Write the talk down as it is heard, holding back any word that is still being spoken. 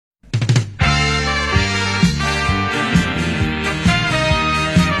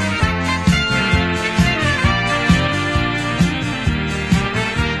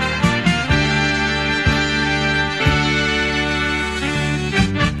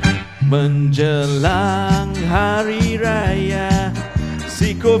Menjelang hari raya,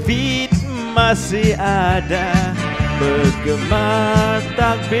 si Covid masih ada. Bergema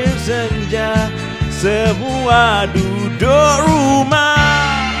takbir senja, semua duduk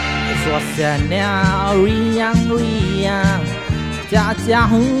rumah. Suasana riang-riang, tak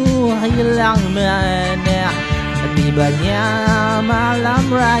tahu hilang mana. Tibanya malam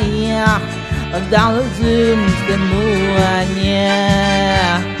raya, dah Zoom semuanya.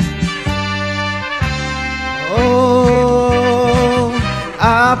 Oh,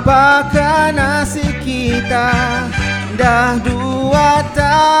 apakah nasib kita? Dah 2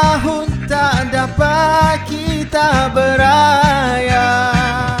 tahun tak dapat kita beraya.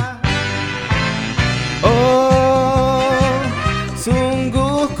 Oh,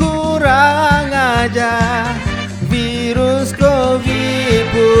 sungguh kurang ajar. Virus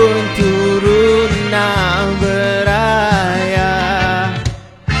Covid pun turun nak beraya.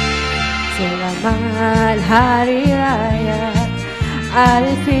 Selamat Hari Raya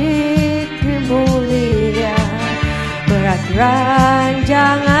Aidilfitri mulia. Peraturan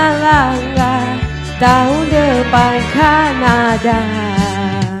jangan langgar, tahun depan kan ada.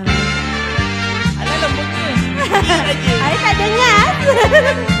 Alah lembutnya. Saya tak dengar.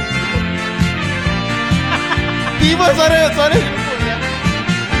 Tiba suara.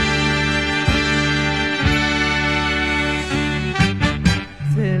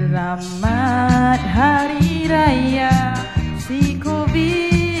 Selamat Hari Raya, si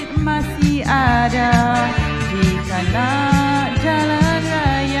Covid masih ada. Jika nak jalan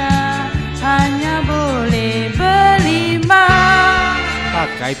raya, hanya boleh berlima.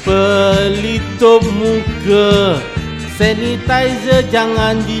 Pakai pelitup muka, sanitizer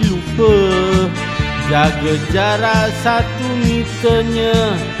jangan dilupa. Jaga jarak 1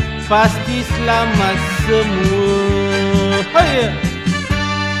 meternya, pasti selamat semua. Hai.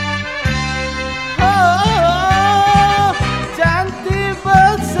 Oh, cantik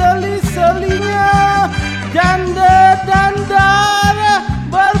berseli-selinya, janda dan dara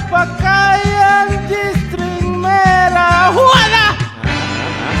berpakaian G-string merah. Walah.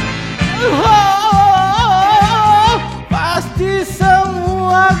 Oh, pasti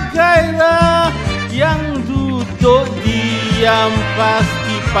semua gairah. Yang duduk diam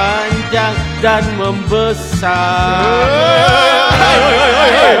pasti panjang dan membesar.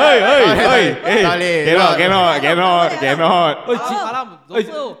 Cannot. Malam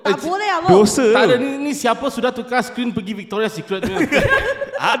dosa. Tak boleh abang. Dosa. Tak ada ni siapa sudah tukar skrin pergi Victoria's Secret ni?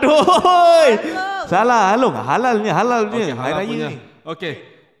 Aduh. Salah Along. Halalnya. Okay, Hari raya punya. ni. Okay.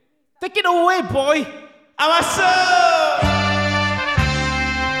 Take it away, boy. Awasa.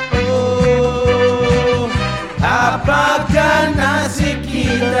 Apakah nasib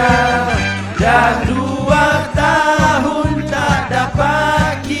kita? Dah 2 tahun tak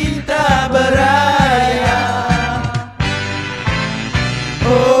dapat kita beraya.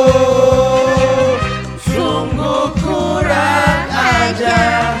 Oh, sungguh kurang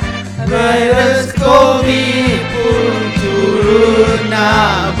ajar. Virus Covid pun turun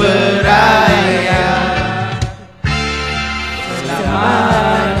nak beraya.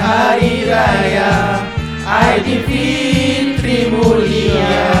 Selamat Hari Raya Aidilfitri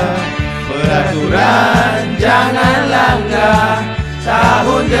mulia. Peraturan jangan langgar,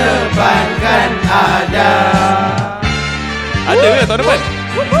 tahun depan kan ada. Ada ke tahun depan?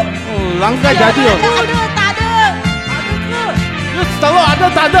 Langgar jadi oh. Ada, tak ada. You selalu ada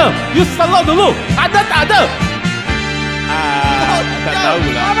tak ada? You selalu dulu. Ada tak ada? Tak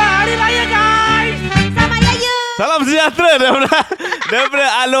tahulah. Selamat Hari Raya guys. Selamat Raya. Salam sejahtera daripada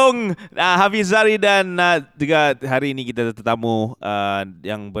Along, Hafizari dan juga hari ini kita tetamu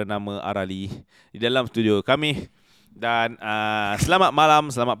yang bernama Arali di dalam studio kami. Dan selamat malam,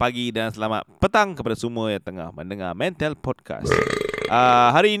 selamat pagi dan selamat petang kepada semua yang tengah mendengar Mental Podcast.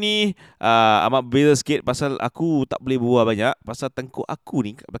 Hari ini amat berbeza sikit pasal aku tak boleh berbual banyak pasal tengkuk aku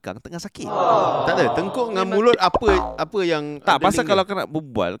ni kat belakang tengah sakit. Tak ada tengkuk dengan mulut apa yang Tak, ada pasal lingkar? kalau kau nak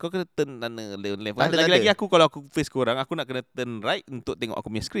berbual kau kena turn left. Tak ada, Lagi-lagi tak ada. aku kalau aku face korang, aku nak kena turn right untuk tengok aku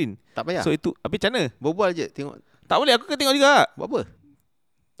punya screen. Tak payah. So itu habis macam mana? Berbual je tengok. Tak boleh, aku kena tengok juga. Buat apa?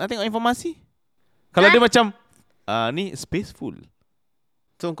 Nak tengok informasi. Kalau dia macam ni spaceful.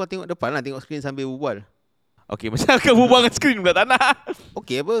 So kau tengok depan lah, tengok skrin sambil berbual. Okay, macam aku berbual dengan screen pula tak nak.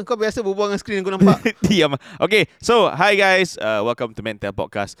 Okey apa? Kau biasa berbual dengan skrin aku nampak. Diam. Okay, so hi guys, welcome to Mental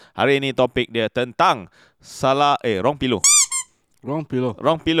Podcast. Hari ini topik dia tentang wrong pillow. Wrong pillow.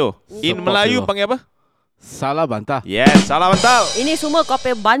 Wrong pillow. In Support Melayu pillow. panggil apa? Salah bantah. Yes, salah bantal. Ini semua kau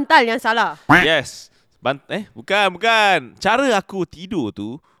punya bantal yang salah. Yes. Bukan. Cara aku tidur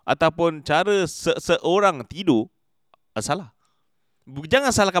tu ataupun cara seorang tidur salah.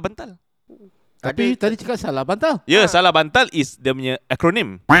 Jangan salahkan bantal. Tapi tadi cakap salah bantal. Ya, salah bantal is dia punya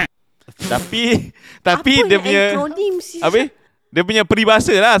akronim. tapi Apa dia yang punya akronim sih? apa? Dia punya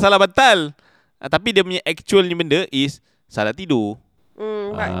peribahasa lah salah bantal. Tapi dia punya actualnya benda is salah tidur.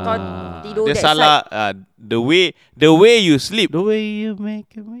 Kau tidur Dia that salah the way you sleep. The way you make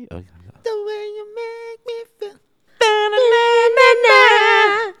me. Oh, The way you make me feel.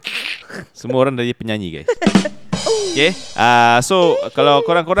 Semua orang dari penyanyi guys. Okay. So kalau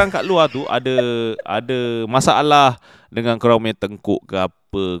korang-korang kat luar tu ada masalah dengan korang punya tengkuk ke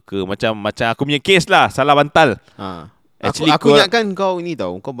apa ke, macam aku punya case lah, salah bantal. Actually, Aku ingatkan kau ini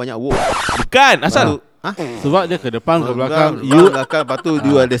tau, kau banyak work. Bukan asal. Sebab dia ke depan ke belakang. You belakang, lepas tu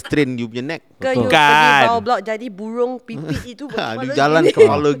you ada strain you punya neck. Ke you Bukan. pergi bawah blok jadi burung pipit itu Dia kepala jalan gini.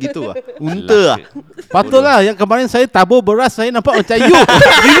 kepala gitu lah. Unta lah. Patutlah yang kemarin saya tabur beras, saya nampak macam you.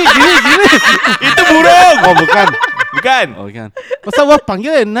 Gini. Itu burung. Oh bukan. Bukan. Oh kan. Pasal wah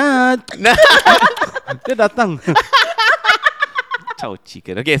panggil Nat. Dia datang. Chow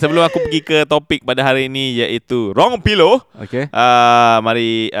chicken. Okay, sebelum aku pergi ke topik pada hari ini, iaitu wrong pillow. Okay.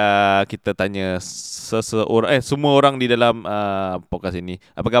 Mari kita tanya semua orang di dalam podcast ini.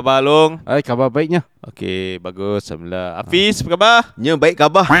 Apa khabar Long? Khabar baiknya. Okay, bagus. Alhamdulillah. Hafiz, apa khabar? Nya baik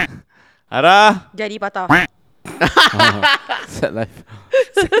khabar. Arah? Jadi patah. Set life.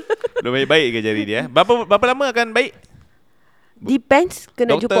 Belum baik-baik ke jari dia? Berapa lama akan baik? Depends.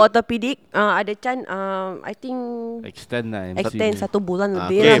 Kena Doktor- jumpa ortopedik. Ada chance I think Extend lah. extend 1 bulan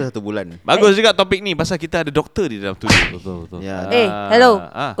lebih okay. lah. 1 bulan. Bagus juga topik ni pasal kita ada doktor di dalam studio. Betul. Ya. Hello.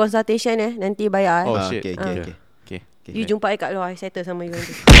 Ah. Consultation nanti bayar. Oh, Ah, shit. okay. Okay. You jumpa kat luar, I settle sama you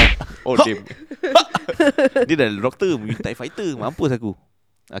nanti. Oh, damn. Dia dah doktor, Muay Thai fighter. Mampus aku.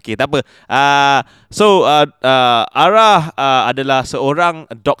 Okay, tak apa. So, Arah adalah seorang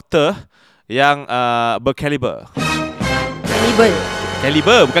doktor yang berkaliber.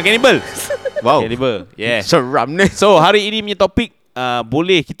 Caliber, bukan cannibal. Wow. Caliber, yeah. Seram ni. So, hari ini punya topik,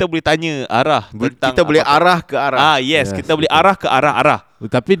 kita boleh tanya Arah tentang Kita boleh apa-apa. arah ke arah. Yes, Yes, kita boleh arah ke arah-arah.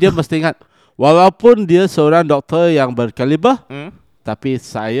 Tapi dia mesti ingat, walaupun dia seorang doktor yang berkaliber, tapi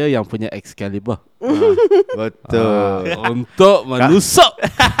saya yang punya Excalibur. Betul. Untuk menusuk.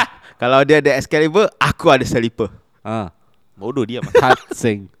 Kalau dia ada Excalibur, aku ada Saliper. Bodoh dia mah. Cut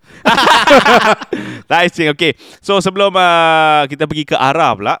sing. Nice. Okay. So sebelum kita pergi ke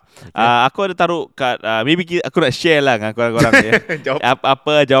arah pula, aku ada taruh kat aku nak share lah dengan korang-korang ya.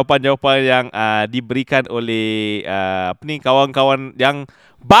 Apa jawapan-jawapan yang diberikan oleh kawan-kawan yang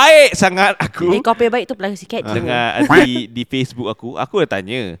baik sangat aku. Kopi baik tu pelan sikit. Dengan di Facebook aku dah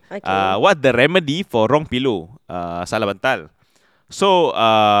tanya, Okay. what the remedy for wrong pillow, salah bantal. So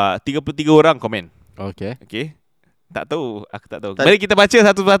 33 orang komen. Okay. Tak tahu, aku tak tahu. Mari kita baca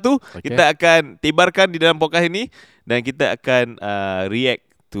satu-satu. Okay. Kita akan tebarkan di dalam podcast ini dan kita akan react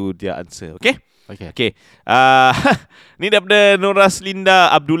to their answer. Okay. Ni daripada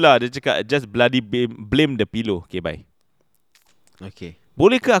Noraslinda Abdullah. Dia cakap just bloody blame the pillow. Okay, bye. Okay.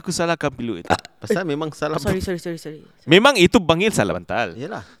 Bolehkah aku salahkan pillow itu? Pasal memang salah. Sorry. Memang itu panggil salah bantal.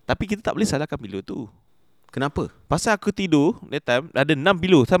 Yalah. Tapi kita tak boleh salahkan pillow tu. Kenapa? Pasal aku tidur that time ada 6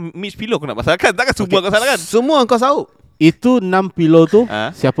 pillow. Sama mix pillow aku nak masalahkan. Takkan semua kau salahkan. Semua kau sahut. Itu 6 pillow tu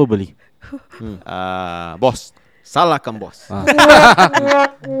siapa beli? Bos. Salahkan bos.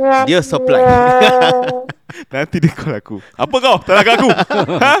 Dia supply. Nanti dia call aku. Apa kau? Salahkan aku.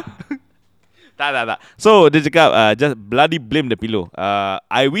 Tak. So dia cakap just bloody blame the pillow.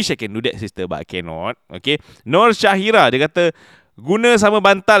 I wish I can do that sister, but I cannot. Okay. Nur Syahira dia kata guna sama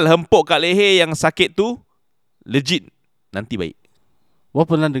bantal hempuk kat leher yang sakit tu legit nanti baik. Wah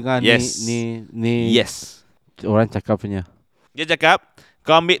pernah dengar Yes. ni Yes. orang cakap punya. Dia cakap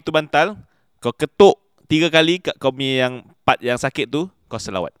kau ambil tu bantal, kau ketuk 3 kali kat kau punya yang part yang sakit tu, kau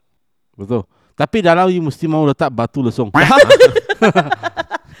selawat. Betul. Tapi dalam you mesti mau letak batu lesung.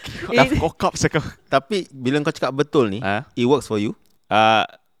 Dah kokap sekau. Tapi bila kau cakap betul ni, it works for you.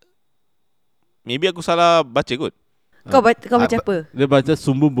 Maybe aku salah baca kot. Kau baca apa? Dia baca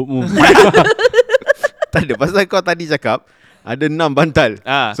sumbung bukmu. Tak ada. Pasal kau tadi cakap ada 6 bantal.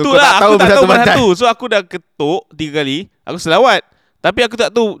 So So tu kau tak lah, tahu aku tak satu tahu mana bantal. satu. So aku dah ketuk 3 kali, aku selawat. Tapi aku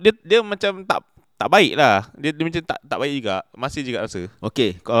tak tahu dia macam tak baik lah. Dia macam tak baik juga. Masih juga rasa.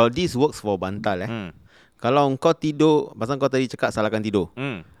 Okay, kalau this works for bantal Kalau kau tidur, pasal kau tadi cakap salahkan tidur.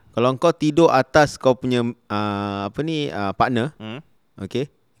 Kalau kau tidur atas kau punya partner,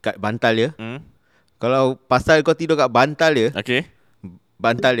 okay, kat bantal dia. Kalau pasal kau tidur kat bantal dia, Okay.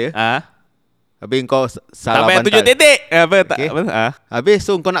 habis kau salah Tak payah bantal. tunjuk titik. Apa tak Okay. apa? Habis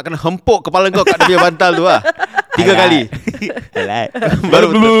so kau nak kena hempuk kepala kau kat dia bantal tu lah. 3 kali. Alah. Baru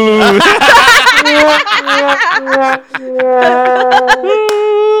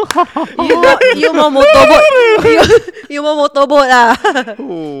You mau motorbot. You mau motorbot lah.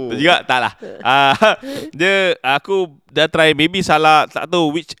 Tak juga tak lah. Aku dah try, maybe salah, tak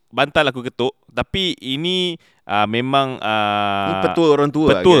tahu which bantal aku ketuk, tapi ini memang Ni petua orang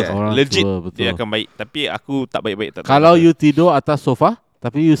tua. betul, kan? Orang legit tua, betul. dia akan baik. Tapi aku tak baik-baik tak. Kalau you tidur atas sofa,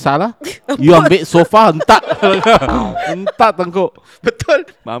 tapi you salah, you ambil sofa hentak. Hentak tengkuk. Betul.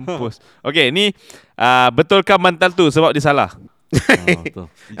 mampus. Okey, ni betulkah bantal tu sebab dia salah?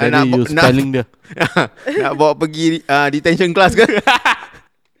 Betul. Jadi Nak- you nak- spelling dia. Nak bawa pergi detention class ke?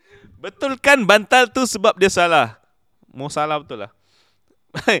 Betulkan bantal tu sebab dia salah? Mau salah betul lah.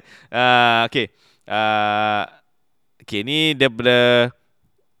 Okey. Okey, ni daripada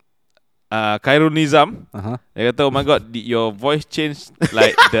Khairul Nizam. Dia kata, oh my god, your voice change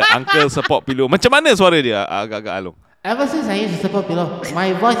like the uncle support pillow. Macam mana suara dia? Agak-agak alung. Ever since I used to support pillow,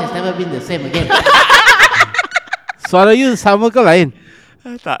 my voice has never been the same again. Suara you sama ke lain?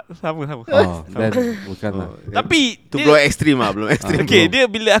 Tak, sama-sama. Oh, then bukanlah. Tapi Tu belum ekstrim lah. Belum ekstrim. okay, dia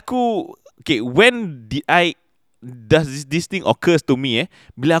bila aku, okay, when did does this thing occurs to me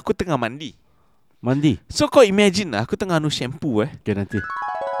bila aku tengah mandi. Mandi. So kau imagine lah, aku tengah anu shampoo Okay, nanti.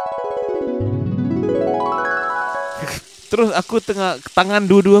 terus aku tengah tangan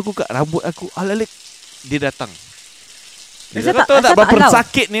dua-dua aku kat rambut aku, alalik dia datang. Asal Kau tak- tahu asal tak tak berapa allow?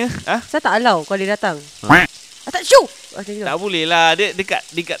 sakitnya? Saya tak allow kalau dia datang. Tak syuk. Macam tu. Tak boleh lah, dia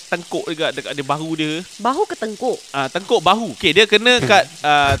dekat tengkuk dekat dia bahu dia. Bahu ke tengkuk? Tengkuk bahu. Okay, dia kena kat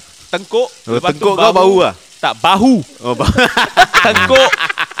tengkuk. Oh, lepas tu tengkuk kau bahu lah? Tak, bahu. Oh, Tengkuk.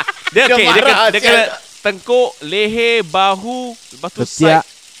 Dia Dia okay, marah, dia kena tengkuk, leher, bahu, lepas tu Ketiak.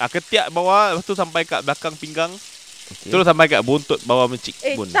 side. Ketiak bawah, lepas tu sampai kat belakang pinggang. Terus sampai kat bontot bawah mencik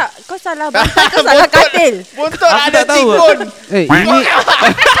bun. Tak, kau salah bantal, kau salah katil. Bontot Aku ada tak tahu. cheekbone. Ini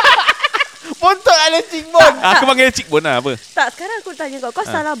Bontot ada cheekbone. Aku panggil cik bun lah apa. Tak, sekarang aku tanya kau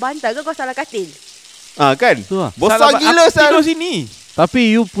salah bantal ke kau salah katil? Kan? tu lah. Besar gila aku tidur sal. sini.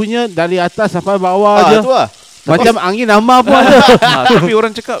 Tapi you punya dari atas sampai bawah je. Tu lah. Macam angin hama pun ada. Tapi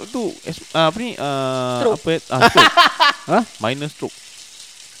orang cakap tu apa ni? Stroke. Stroke. Hah? Minor stroke.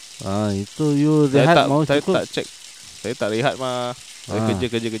 Itu you Saya rehat tak, mau saya cukup. tak check. Saya tak rehat mah. Saya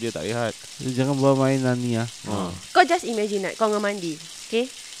kerja tak rehat. You jangan buat mainan ni ah. Kau just imagine kau dengan mandi. Okay?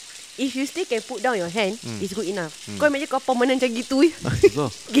 If you still can put down your hand, it's good enough. Kau imagine kau permanent macam gitu.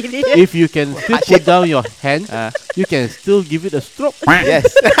 So, Gila. if you can still put down your hand, you can still give it a stroke. Yes.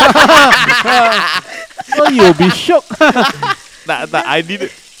 So you'll be shocked. Tak, I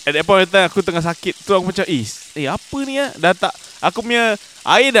did. At that point of time aku tengah sakit tu, aku macam apa ni dah tak, aku punya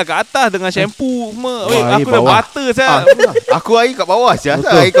air dah kat atas dengan shampoo semua. Weh, air aku dah bawah. butter saya. Aku air kat bawah siapa?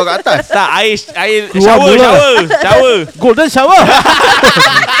 Betul. Air kau kat atas. Tak, air Keluar mula. shower. Golden shower.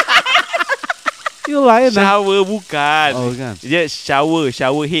 You lain lah. Shower bukan. Oh kan. Dia shower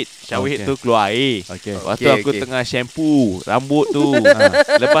head. Shower head Okay. tu keluar air. Okay. Lepas tu aku tengah shampoo rambut tu.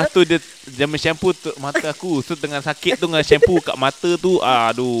 Lepas tu dia shampoo tu mata aku. So dengan sakit tu dengan shampoo kat mata tu,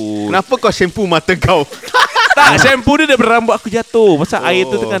 aduh. Kenapa kau shampoo mata kau? Tak, shampoo dia daripada rambut aku jatuh. Pasal air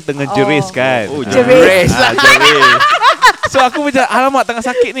tu tengah jeris kan. Oh, Jeris. Jeris. So aku macam, alamak tengah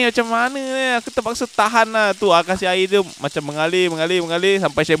sakit ni, macam mana ni. Aku terpaksa tahan lah tu. Kasih air dia macam mengalir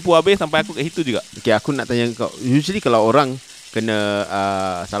sampai shampoo habis, sampai aku kat situ juga. Okay, aku nak tanya kau. Usually kalau orang kena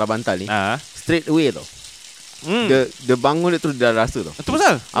salah bantal ni, straight away tau. Dia bangun dia terus dah rasa tau. Itu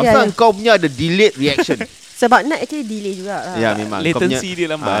pasal Apakah kau punya ada delayed reaction? Sebab nut actually delay juga lah. Ya memang. latency dia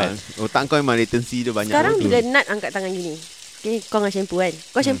lambat. Otak kau memang latency dia banyak. Sekarang bila nut angkat tangan gini, okay, kau dengan shampoo kan.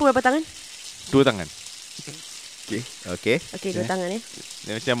 Kau shampoo berapa tangan? 2 tangan. Okay. Okay, 2 tangan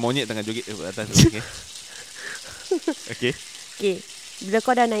Dia macam monyet tengah joget ke atas tu. Okay. Okay. Okay, bila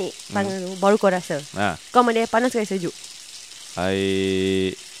kau dah naik tangan tu, baru kau rasa. Kau mandi air panas ke air sejuk?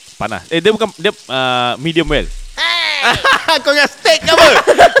 Air panas. Dia bukan, dia medium well. Kau ingat steak ke apa?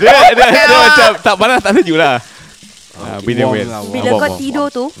 Dia macam tak panas tak sejuk lah. Medium well. Bila kau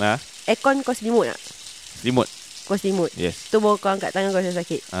tidur tu, aircon kau selimut tak? Selimut. Kau selimut. Yes. Tu baru kau angkat tangan kau rasa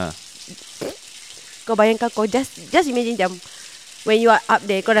sakit. Kau bayangkan kau just imagine macam when you are up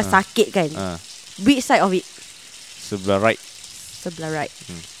there, kau dah sakit kan. Which side of it? Sebelah right. Sebelah right.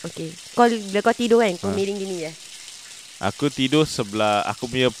 Okay. Kau bila kau tidur kan, kau miring gini je. Aku tidur sebelah, aku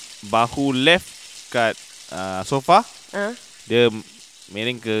punya bahu left kat sofa. Dia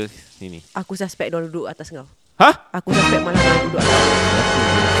miring ke sini. Aku suspect dia duduk atas kau. Hah? Aku suspect malah dia duduk atas kau.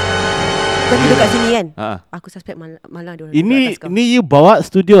 Kau tidur kat sini kan? Aku suspect malah dia duduk atas kau. Ini you bawa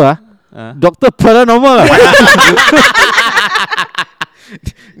studio Doktor paranormal lah.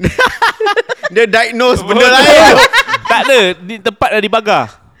 Dia diagnose benda lain tu. Tak ada, di tempat dah dibagah.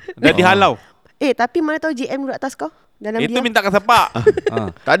 Dah dihalau. Tapi mana tahu JM duduk atas kau dalam Itu diam. minta kat sepak.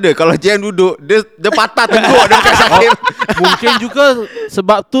 Tak ada. Kalau JM duduk, dia patah tengkuk dekat sakit. Mungkin juga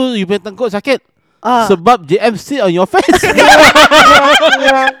sebab tu you punya tengkuk sakit. Sebab JM sit on your face.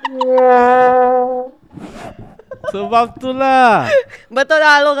 Sebab tu lah. Betul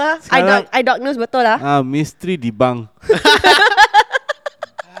lah Long ah. Sekarang- I diagnose betul lah. Misteri dibang.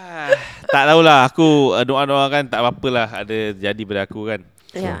 Tak tahulah, aku doa-doakan tak apa-apalah ada jadi pada aku kan.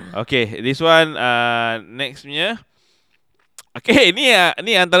 Ya. Okay, this one next punya. Okay,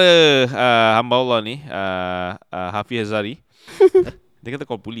 ni antara hamba Allah ni, Hafiz Hazari. Dia kata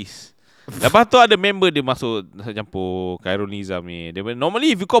call polis. Lepas tu ada member dia masuk campur Khairul Nizam ni. Dia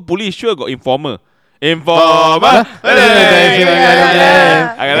normally if you call police sure got informer. Informer.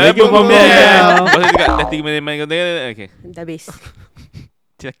 Okay. Dah habis.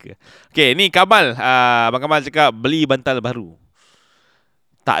 Celaka. Okay, ni Kamal. Abang Kamal cakap beli bantal baru.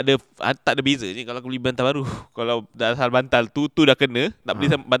 Tak ada beza ni kalau aku beli bantal baru. Kalau dah asal bantal tu dah kena, nak beli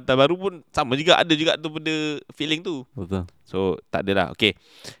bantal baru pun sama juga, ada juga tu benda feeling tu. Betul. So tak adalah. Okay.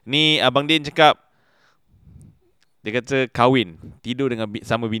 Ni Abang Din cakap dia kata kahwin, tidur dengan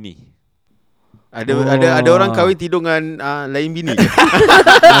sama bini. Ada orang kahwin tidur dengan lain bini.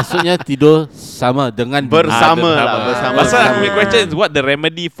 Maksudnya tidur sama dengan Bersama lah, bersama. Pasal aku punya question is what the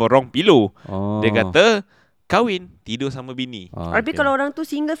remedy for wrong pillow. Oh. Dia kata kahwin, tidur sama bini. Tapi kalau orang tu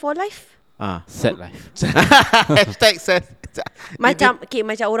single for life, sad life. Hashtag set. macam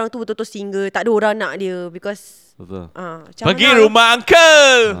macam orang tu betul-betul single, tak ada orang nak dia because Betul. macam Pergi mana rumah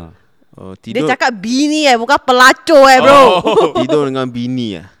uncle. Oh, dia tidur cakap bini bukan pelacur bro. tidur dengan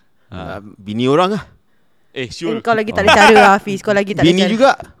bini bini orang lah. Syul. Kau lagi tak ada cara Hafiz, kau lagi tak ada Bini cara.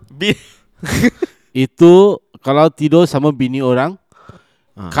 juga. Itu kalau tidur sama bini orang,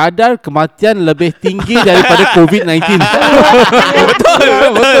 kadar kematian lebih tinggi daripada COVID-19.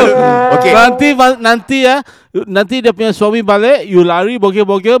 Betul. Okey. Nanti dia punya suami balik, you lari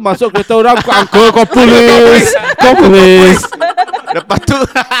bogel-bogel masuk kereta orang, uncle kau polis. Lepas tu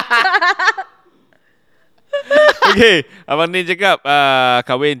Okay, Abang Din cakap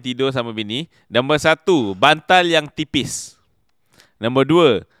kahwin, tidur sama bini. Nombor 1, bantal yang tipis. Nombor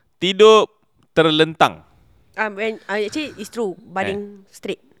 2, tidur terlentang. Actually it's true, baring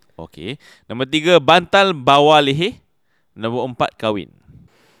straight. Okay. Nombor 3, bantal bawah leher. Nombor 4, kahwin.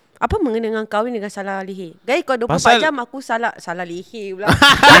 Apa mengena dengan kahwin dengan salah leher? Guys, kau 24 Pasal- jam aku salah leher pula.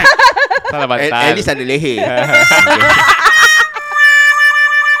 Salah bantal. at least ada leher.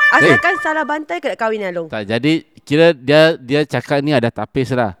 Asalkan salah bantal ke nak kahwin Along? Tak, jadi kira dia cakap ni ada tapis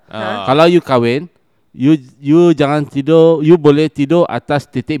lah. Ah. Kalau you kahwin, you jangan tidur, you boleh tidur atas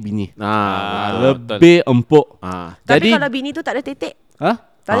titik bini. Lebih empuk. Tapi Jadi kalau bini tu tak ada tetek, tak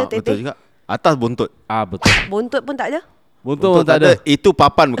ada Betul tetek, juga. Atas buntut. betul. buntut pun tak ada. Buntut tak ada. Itu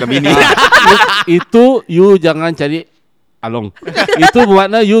papan bukan bini. Itu you jangan cari Along. Itu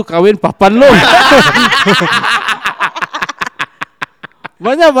bermakna you kahwin papan long.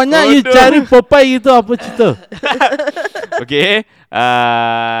 Banyak you cari Popeye itu apa cerita? Okay.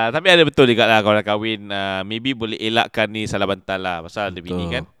 Tapi ada betul juga lah kalau nak kahwin. Maybe boleh elakkan ni salah bantal lah. Pasal ada bini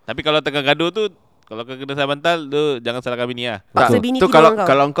kan. Tapi kalau tengah gaduh tu, kalau kau kena salah bantal tu, jangan salahkan bini lah. Paksa bini tu tidur kalau dengan kau.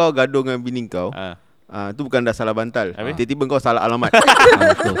 kalau kau gaduh dengan bini kau, tu bukan dah salah bantal. Habis? Tiba-tiba kau salah alamat.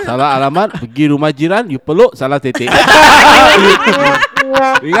 Betul. Salah alamat, pergi rumah jiran, you peluk, salah titik.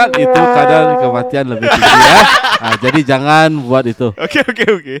 Ingat itu kadar kematian lebih tinggi ya. Jadi jangan buat itu.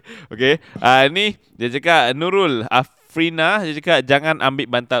 Okay. Ni dia cakap Nurul Afrina, dia cakap jangan ambil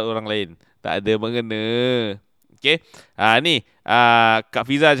bantal orang lain. Tak ada mengena. Okay. Ni Kak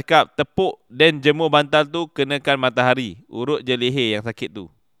Fiza cakap tepuk dan jemur bantal tu kenakan matahari. Urut je leher yang sakit tu.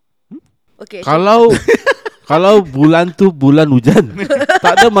 Okay, Kalau bulan tu bulan hujan,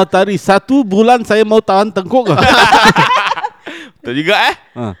 tak ada matahari, 1 bulan saya mau tahan tengkuk ke? Betul juga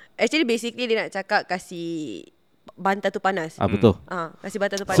actually basically dia nak cakap kasih bantal tu panas. Betul. Kasih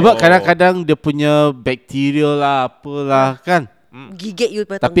bantal tu panas. Sebab kadang-kadang dia punya bakteria lah, apalah kan. Gigit you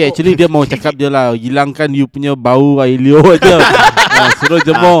pada Tapi tengkuk. actually dia mau cakap dia lah, hilangkan you punya bau air liur je. Suruh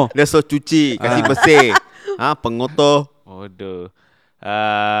jemur. Dia suruh cuci, kasih bersih. Pengotor. Bodoh.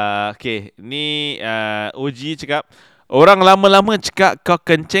 Okay. Ni OG cakap orang lama-lama cakap kau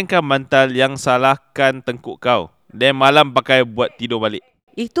kencengkan bantal yang salahkan tengkuk kau. Dan malam pakai buat tidur balik.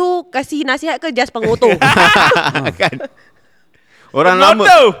 Itu kasih nasihat ke just pengotor? Kan? Orang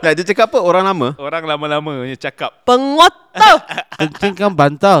Pengotor. lama. Dia cakap apa? Orang lama? Orang lama-lama cakap. Pengotor. Kencingkan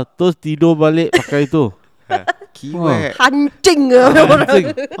bantal, terus tidur balik pakai itu. Kiwek. Hancing ke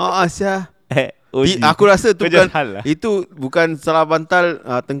orang. Asyah. OG. Aku rasa tu Kau bukan jangan hal lah. itu bukan salah bantal,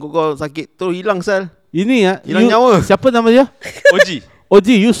 tengkuk kau sakit tu hilang sal. Ini ya, Hilang nyawa. siapa nama dia? OG.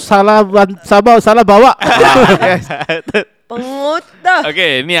 Oji, you salah bawa. Yes. Pengotak.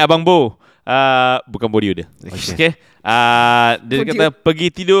 Okay, ni Abang Bo. Bukan body dia. Okay. Dia kata pergi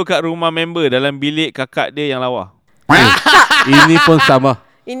tidur kat rumah member dalam bilik kakak dia yang lawa. Ini pun sama.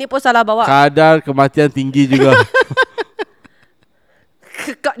 Ini pun salah bawa. Kadar kematian tinggi juga.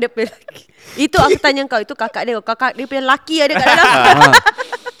 Kakak dia punya laki. Itu aku tanya kau, itu kakak dia. Kakak dia punya laki ada kat dalam.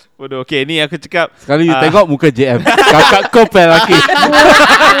 Bodoh. Okay, ni aku cakap. Sekali you tengok muka JM. Kakak kau punya laki.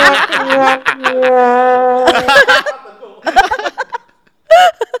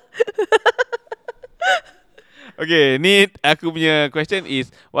 Okay, ni aku punya question is,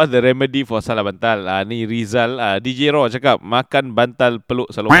 what's the remedy for salah bantal? Ni Rizal, DJ Raw cakap makan bantal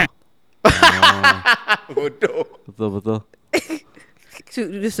peluk Saloma. Bodoh. Betul.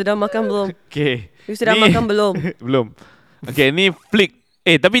 You sudah makan belum? Okay. You sudah makan belum? Belum. Okay, ni flick.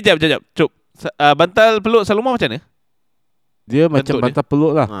 Tapi jap. Cuk. Bantal peluk Saloma macam mana? Dia macam bantal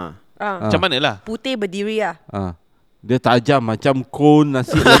peluk lah. Macam mana lah? Putih berdiri lah. Dia tajam macam kon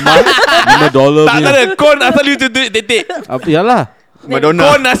nasi lemak $5 Tak ada. Kon asal you tutup titik. Apa yalah.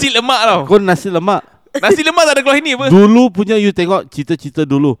 Madonna. Kon nasi lemak tau. Kon nasi lemak. Nasi lemak tak ada keluar ini apa? Dulu punya you tengok cerita-cerita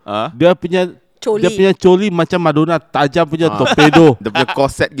dulu. Dia punya coli macam Madonna, tajam punya torpedo. Dia punya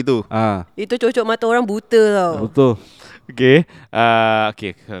corset gitu. Itu cocok mata orang buta tau. Betul. Okay.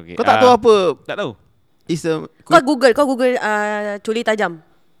 Okay. Kau tak tahu apa? Tak tahu. Kau Google coli tajam.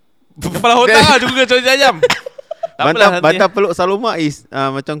 Kepala otak lah juga coli tajam. Bantal peluk Saloma is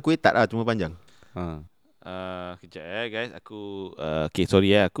macam kuih tart lah, cuma panjang. Kejap guys. Aku okay,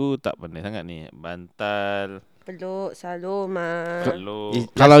 sorry aku tak pandai sangat ni. Bantal peluk Saloma.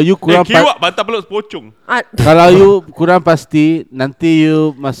 Kalau you kurang kiwak bantal peluk pocong. Kalau you kurang pasti, nanti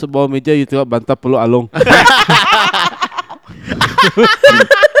you masuk bawah meja you tengok bantal peluk Along.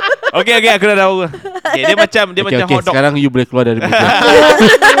 Okay, aku dah tahu. Okay, dia macam hotdog. Sekarang you boleh keluar dari meja.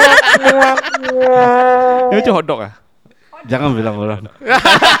 Dia macam hotdog lah. Jangan bilang orang.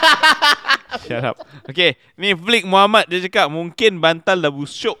 Shut up. Okay, ni Flick Muhammad dia cakap mungkin bantal dah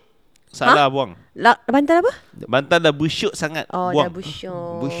busuk. Salah buang. Bantal apa? Bantal dah busuk sangat. Dah Buang.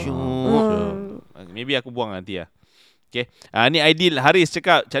 busuk. Maybe aku buang nanti lah. Okay. Ni Aidil Haris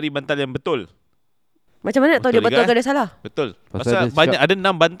cakap cari bantal yang betul. Macam mana nak tahu dia betul ke dia salah? Betul. Pasal Pasal banyak ada 6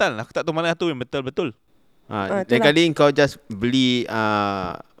 bantal. Aku tak tahu mana satu yang betul-betul. Lain kali kau just beli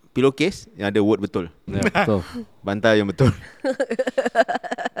pillowcase yang ada word betul. Ya, betul. Bantal yang betul.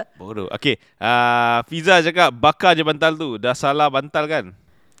 Bodoh. Okay. Fiza cakap bakar je bantal tu. Dah salah bantal kan?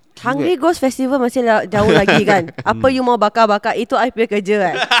 Hungry Ghost Festival masih jauh lagi kan. Apa you mau bakar-bakar, itu I punya kerja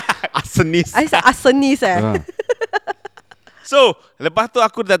kan. Asenis. Asenis So, lepas tu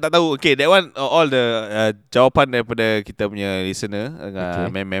aku dah tak tahu. Okay, that one all the jawapan daripada kita punya listener,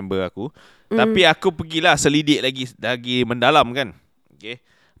 member aku. Tapi aku pergilah selidik lagi mendalam kan. Okay.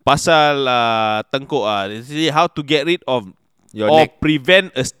 Pasal tengkuk how to get rid of your or neck.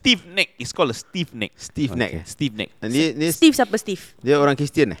 prevent a stiff neck. It's called a stiff neck. Stiff neck. Stiff neck. Steve siapa Steve? Dia orang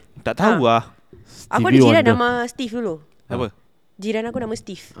Kristian Tak tahu Aku ada jiran nama Steve dulu. Apa? Jiran aku nama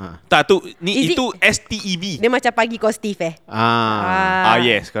Steve. Tak tu ni itu STEV. Dia macam pagi kau Steve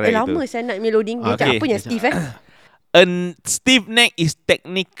Yes, correct itu. Lama saya nak loading dia. Okay. Apa yang Steve A stiff neck is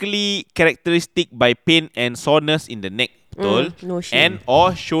technically characteristic by pain and soreness in the neck. Betul? No shit. And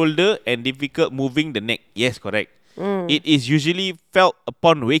or shoulder and difficult moving the neck. Yes, correct. It is usually felt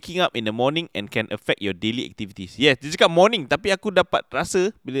upon waking up in the morning and can affect your daily activities. Yes, dia cakap morning, tapi aku dapat rasa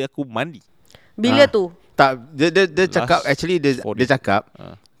bila aku mandi. Bila tu? Tak, dia cakap actually dia cakap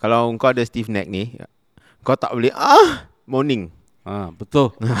kalau kau ada stiff neck ni, kau tak boleh morning.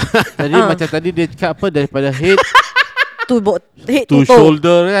 Betul. Tadi macam tadi dia cakap apa, daripada head Head to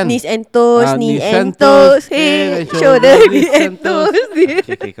shoulder kan. Knees and toes, knee knees and and toes, toes, head, head and shoulder, shoulder, knee knees and and toes.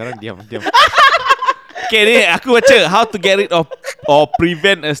 toes. Okay, korang diam. Okay, ni aku baca how to get rid of or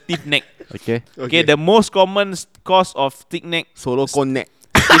prevent a stiff neck. Okay. Okay, the most common cause of stiff neck Solo connect.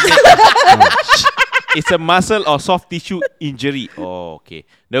 it's a muscle or soft tissue injury. Oh, okay.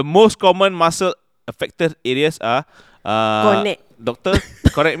 The most common muscle affected areas are Connect. Doctor,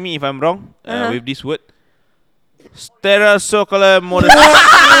 correct me if I'm wrong with this word. Sterocircular motor.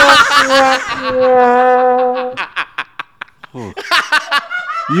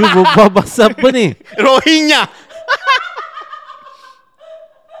 You berbual bahasa apa ni? Rohingya.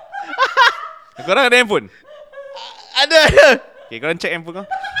 Korang ada handphone? Ada. Okay, korang check handphone kau.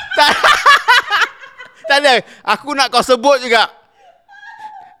 Tak ada. Aku nak kau sebut juga.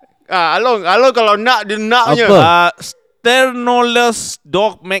 Along kalau nak dia nak je. Apa? Sternolus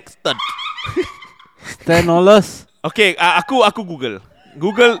dogmaxton. Stenolus. Okay, aku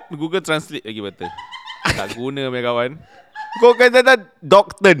Google Translate lagi betul. Tak guna punya kawan. Kau kata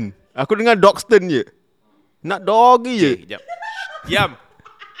Dogston. Aku dengar Dogston je. Nak doggy je. Sekejap. Diam.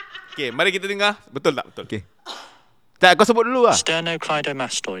 Okay, mari kita dengar. Betul tak? Betul. Okay. Tak, kau sebut dulu lah.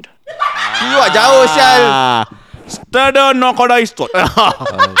 Sternocleidomastoid. Luar jauh sial. Sternocleidomastoid.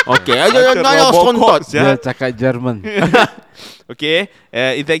 Okay, ayo spontot. Dia cakap Jerman. Okay,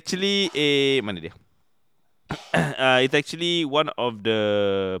 it's actually mana dia? It's actually one of the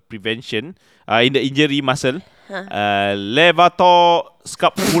prevention in the injury muscle. Levator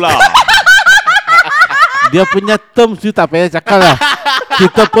scapula. Dia punya terms you tak payah cakap lah.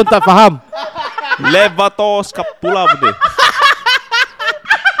 Kita pun tak faham. Levator scapula betul.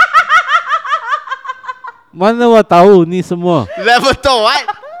 Mana awak tahu ni semua? Levator what?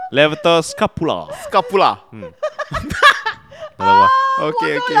 Levator scapula. Scapula.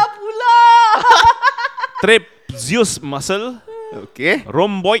 Okay. Pula. Trapezius muscle. Okay.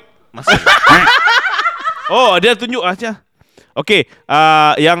 Rhomboid muscle. Oh, dia tunjuk aja. Okay,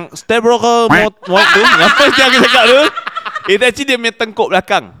 yang sternocleidomastoid tu, yang first yang aku cakap tu, itu actually dia punya tengkuk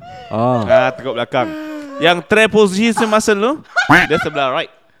belakang. Oh. Tengkuk belakang. Yang trapezius muscle tu, dia sebelah right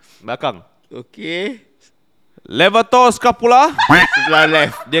belakang. Okay. Levator scapula, Sebelah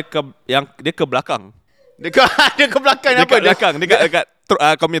left. dia ke belakang. Dia ke belakang Dekat apa? belakang, dekat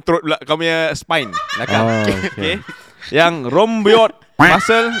kau punya throat, kau punya spine belakang. Oh, Okay. Yang rhomboid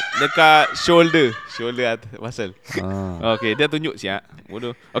muscle dekat shoulder muscle. Okay, dia tunjuk siap.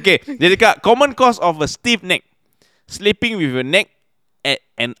 Bodoh. Okay, dia cakap common cause of a stiff neck. Sleeping with your neck at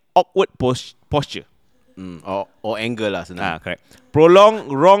an awkward posture. Or angle lah senang. Correct.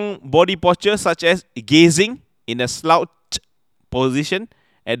 Prolonged wrong body posture such as gazing in a slouch position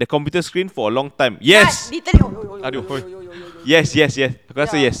at the computer screen for a long time. Yes. Aduh. Yes. Aku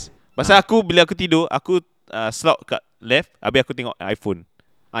rasa yes. Pasal bila aku tidur, aku slouch kat left, habis aku tengok iPhone.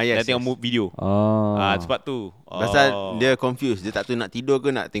 Yes. Dan tengok video. Oh. Sebab tu. Pasal dia confused. Dia tak tahu nak tidur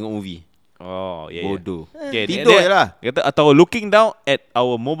ke nak tengok movie. Yeah. Bodoh. Okay, Tidur je lah. Dia kata atau looking down at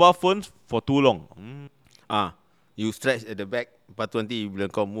our mobile phones for too long. You stretch at the back. Lepas tu nanti bila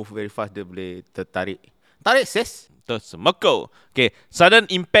kau move very fast, dia boleh tertarik. Tarik sis. Tersemekau. Okay, sudden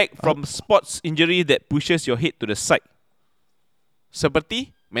impact from sports injury that pushes your head to the side. Seperti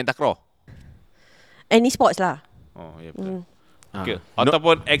main takraw. Any sports lah. Ya betul. Okay.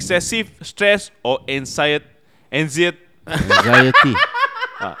 Ataupun excessive stress or anxiety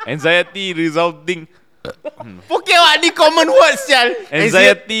resulting Okay, ni common words sial.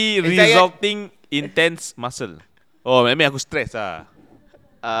 anxiety resulting intense muscle. Memang aku stress lah.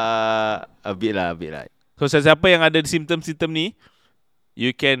 A bit lah. So siapa yang ada simptom-simptom ni,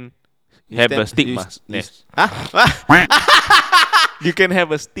 you can have a stigma. You can have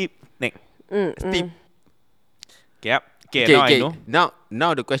a steep neck. Steep. Okay, now I know.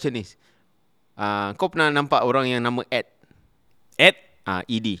 Now the question is, kau pernah nampak orang yang nama Ed? Ed?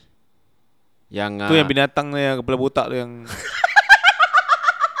 ED. Yang tu yang binatang yang kepala botak tu yang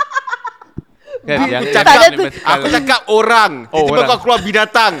kan, yang aku cakap orang. Tiba-tiba kau keluar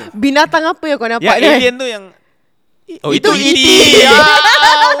binatang. Binatang apa yang kau nampak yang ni? alien tu yang itu ET.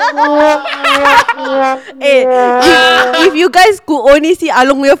 If you guys could only see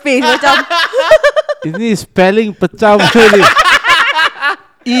Along your face macam Ini spelling pecah macam ni.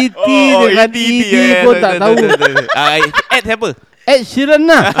 E.T. dengan E.D. pun tak tahu. Ed siapa? Ed Sheeran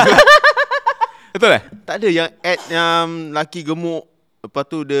lah. Betul Tak ada yang Ed yang laki gemuk. Lepas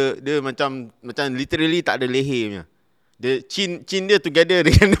tu dia macam literally tak ada leher punya. Dia chin dia together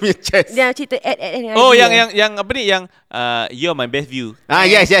dengan dia punya chest. dia cerita Ed yang apa ni yang you're my best view.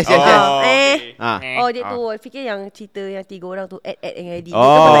 Yes. Okay. dia tu fikir yang cerita yang 3 orang tu Ed dengan Eddie.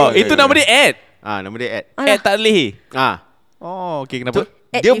 Itu nama dia Ed. Nama dia Ed. Ed tak ada leher. Okay, kenapa?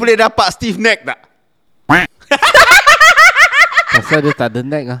 Dia boleh dapat stiff neck tak? Pasal dia tak ada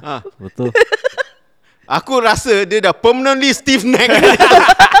neck lah. Betul. Aku rasa dia dah permanently stiff neck.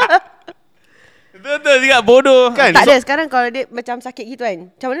 Betul juga bodoh Kan? Tak ada sekarang kalau dia macam sakit gitu kan.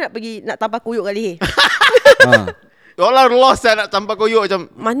 Macam mana nak pergi nak tampar kuyuk kat leher? Orang lost lah nak tampar koyok macam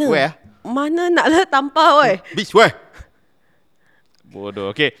Mana? where? Mana naklah tampar oi. Bitch where? Bodoh.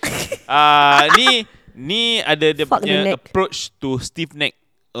 Okay. Ni ada dia Fuck the punya neck. approach to stiff neck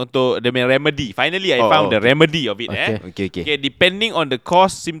untuk dia punya remedy. Finally, I found the remedy of it. Okay. Depending on the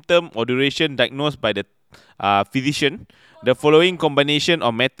cause, symptom or duration diagnosed by the physician, the following combination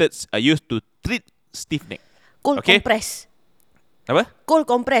of methods are used to treat stiff neck. Cold compress. Apa? Cold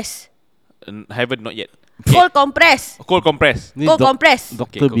compress. Haven't, not yet. Cold compress. Cold compress. Ni Cold compress.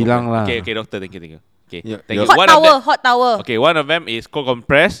 Doktor bilang lah. Okay, doctor, thank you. Okay, Yeah, thank you. Hot tower. Okay, one of them is cold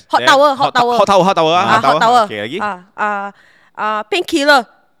compress. Hot then tower. Hot tower. Hot tower. Okay, lagi. Painkiller.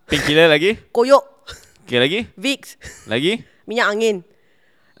 Painkiller lagi. Koyok. Okay, lagi? Vicks. Lagi? Minyak angin.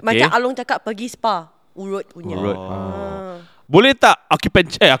 Macam Along cakap pergi spa. Urut punya. Urut. Boleh tak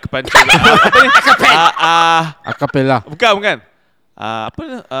acupuncture? Acupuncture. Apa ni? Acapella. Bukan. Apa?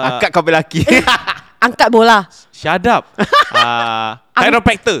 Akak kau lelaki. Angkat bola. Shut up.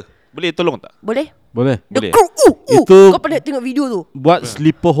 Chiropractor. Boleh tolong tak? Boleh? Boleh. Boleh. Itu- Kau pernah tengok video tu? Buat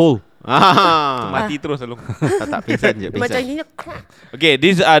sleeper hole. Mati terus tolong. tak pingsan je. Macam Pingsan. ni. Okay,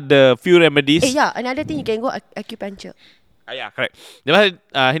 these are the few remedies. Yeah, another thing you can go acupuncture. Yeah, correct. Lepas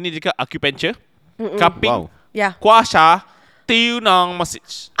ini juga acupuncture, cupping, Wow. Yeah. kuasha, tunang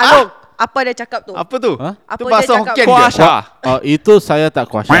massage. Along, apa dia cakap tu? Apa tu? Ha? Apa Tu dia bahasa cakap? Hokkien ke? Kuasha. Itu saya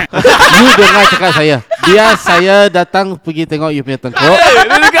tak kuasa. You dengar cakap saya. Biar saya datang pergi tengok you punya tengkuk.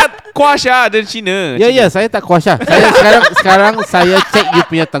 Dia dekat kuasha dan Cina. Ya, saya tak kuasa. Saya sekarang saya cek you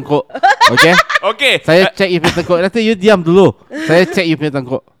punya tengkuk. Okay? Okay. Saya cek you punya tengkuk. Nanti you diam dulu. Saya cek you punya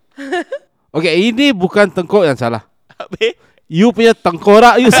tengkuk. Okay, ini bukan tengkuk yang salah. Habis? You punya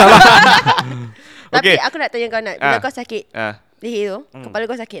tengkorak you salah. Tapi Okay. aku nak tanya kau nak. Bila kau sakit leher tu, kepala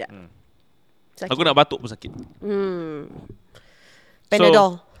kau sakit tak? Sakit. Aku nak batuk pun sakit.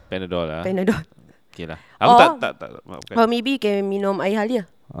 Panadol. Panadol lah. Panadol. Okay lah. Aku Oh. tak maafkan. Or maybe you can minum air halia.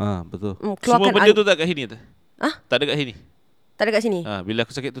 Betul. Semua Keluarkan benda tu tak kat sini tu. Hah? Tak ada kat sini. Tak ada kat sini. Bila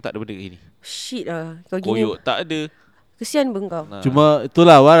aku sakit tu tak ada benda kat sini. Shit lah. Kau gini. Koyok tak ada. Kesian pun kau. Cuma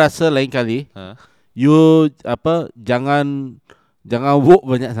itulah Wah rasa lain kali you jangan walk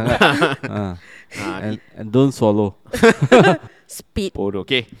banyak sangat. and don't swallow. Speed. Bodoh.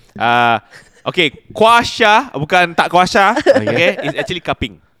 Okay. Okay. Kuasha. Bukan tak kuasha. Okay. It's actually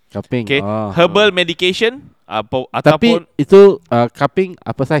cupping. Cupping. Okay. Herbal medication. Tapi Ataupun itu cupping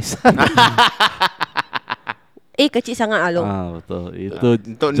apa size? Kecil sangat Along. Betul. Itu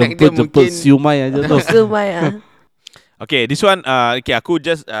Untuk neck dia jemput mungkin- siumai aja tu. Semai ah. okay, this one okay, aku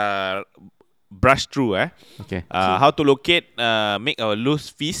just brush through Okay. how to locate make a loose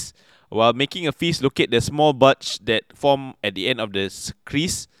fist. While making a fist, locate the small bulge that form at the end of the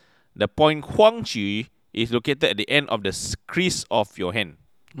crease. The point Huang Qu is located at the end of the crease of your hand.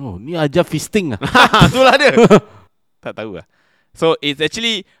 Oh, ni ajar fisting ah. Itulah dia. Tak tahu lah. So it's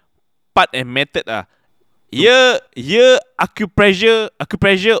actually part and method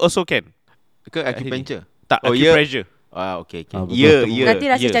acupressure also can. Ke acupuncture? Tak, Oh, ya. acupressure. Okay. Betul. Ya. Nanti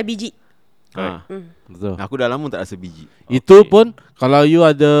rasa macam biji. Betul. Aku dah lama tak rasa biji. Itu pun kalau you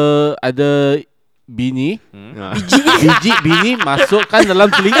ada bini, biji masukkan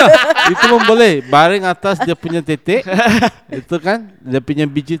dalam telinga. Itu pun boleh. Baring atas dia punya tetek. Itu kan dia punya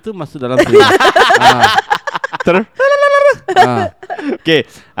biji tu masuk dalam telinga. Okay.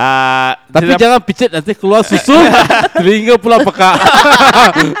 Tapi jangan picit nanti keluar susu. Telinga pula pekak.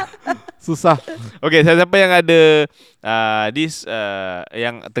 Susah. Okay, siapa yang ada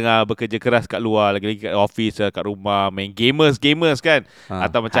yang tengah bekerja keras kat luar, lagi-lagi kat office, kat rumah, main gamers kan,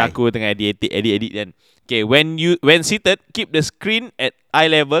 atau macam aku tengah edit kan. Okay, when seated, keep the screen at eye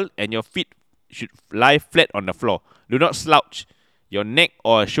level and your feet should lie flat on the floor. Do not slouch your neck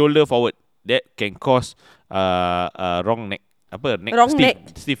or shoulder forward. That can cause wrong neck. Apa neck? Wrong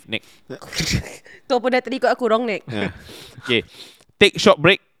neck. Stiff neck. Kau pun dah terikut aku wrong neck. Okay, take short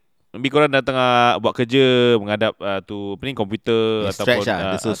break. Maybe korang dah tengah buat kerja menghadap tu apa ni, komputer Yeah, ataupun stretch lah.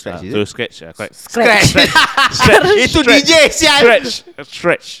 Dia suruh stretch, is it? suruh stretch. Correct. Scratch. Stretch. Itu DJ sial.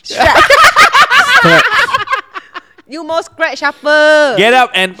 Stretch. You mau scratch apa? Get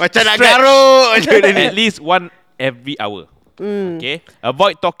up and Macam nak stretch garuk. at least one every hour. Okay.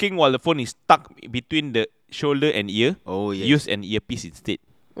 Avoid talking while the phone is stuck between the shoulder and ear. Oh, yes. Use an earpiece instead.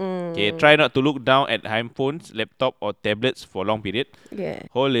 Okay. Try not to look down at handphones, laptop or tablets for long period. Yeah.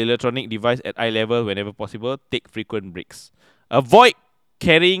 Hold the electronic device at eye level whenever possible. Take frequent breaks. Avoid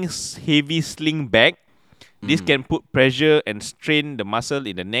carrying heavy sling bag. This can put pressure and strain the muscle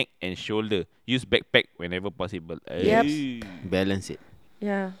in the neck and shoulder. Use backpack whenever possible. Yep. Balance it.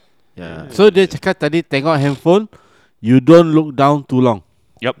 Yeah. Yeah. So dia cakap tadi tengok handphone, you don't look down too long.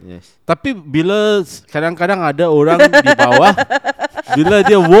 Yup. Yes. Tapi bila kadang-kadang ada orang di bawah, bila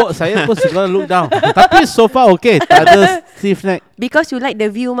dia walk, saya pun suka look down. Tapi so far okay, tak ada stiff neck. Because you like the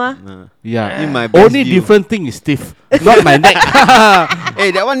view mah. Yeah. Ini my best Only view. different thing is stiff, not my neck.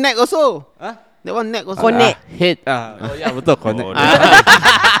 That one neck also. That one neck also. Connect. Head. Oh ya betul connect.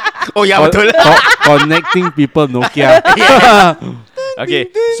 Oh ya betul. Connecting people Nokia. Okay.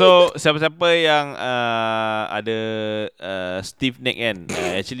 So siapa-siapa yang ada stiff neck kan,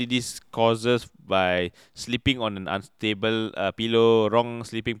 actually this causes by sleeping on an unstable pillow, wrong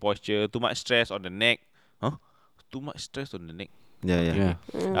sleeping posture, too much stress on the neck. Too much stress on the neck. Yeah.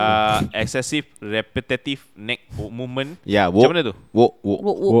 Excessive repetitive neck movement. Yeah, Macam mana tu? Walk.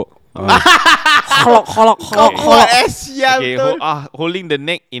 Walk. Kholok. sial Okay, holding the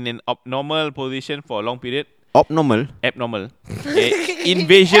neck in an abnormal position for a long period. Abnormal. Okay.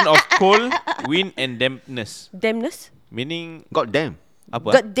 Invasion of cold, wind and dampness. Damnness. Meaning God damn. apa?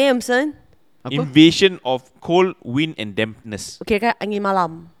 God damn, son. Apa? Invasion of cold, wind and dampness. Okay, kan angin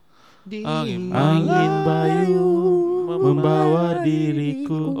malam. Angin bayu membawa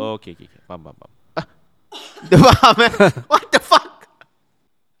diriku. Oh, okay. Faham. Dia faham What the fuck?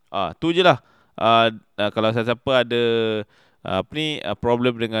 Tu je lah. Kalau siapa ada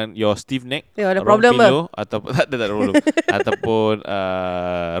problem dengan your stiff neck, Ya, ada wrong problem pillow ataupun tak ada problem ataupun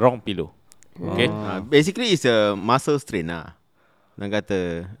wrong pillow. Okay. Basically it's a muscle strain lah. Orang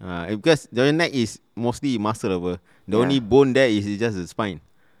kata because your neck is mostly muscle apa. The only bone there is just the spine.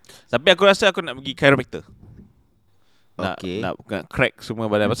 Tapi aku rasa aku nak pergi chiropractor. Okay. Nak crack semua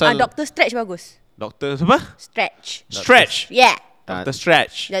badan. Pasal Dr. Stretch bagus. doktor siapa? Stretch. Yeah. Dr.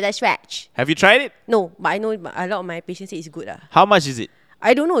 Stretch. That's stretch. Have you tried it? No, but I know a lot of my patients say it's good lah. How much is it?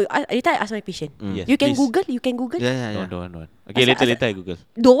 I don't know. Later I ask my patient. Yes, You can please. Google. Yeah. Don't want. Okay, later I Google.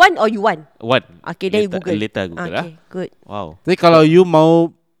 Don't want or you want? What? Okay, then you Google. Later I Google Okay, good. Wow. Tapi kalau you mau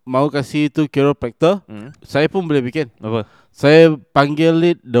kasih tu chiropractor, saya pun boleh bikin. Apa? Saya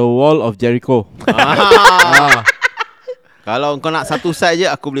panggil it the Wall of Jericho. Kalau kau nak satu side je,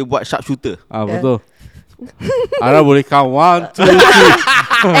 aku boleh buat sharpshooter. Betul. Ara boleh count 1, 2,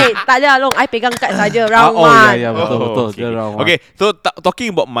 3. Tak ada long. I pegang kad saja. Round Oh one. ya betul. Okay. Dia round one. Okay, so talking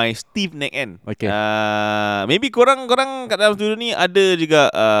about my stiff neck kan. Okay. Maybe korang kat dalam studio ni ada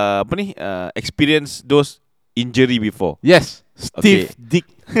juga experience those injury before. Yes, Steve Okay. Dick.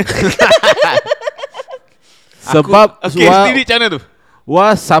 Sebab Okay, stiff neck macam mana tu?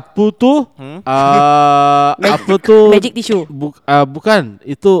 sapu tu apa tu? Magic tissue. Bukan,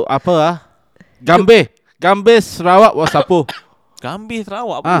 itu apa Gambe Sarawak sapu. Gambir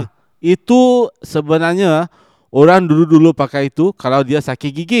Sarawak apa? Itu sebenarnya orang dulu pakai itu kalau dia sakit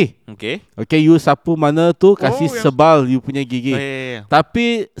gigi. Okay. Okay, you sapu mana tu kasih sebal you punya gigi. Yeah.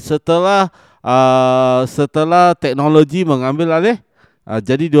 Tapi setelah teknologi mengambil alih,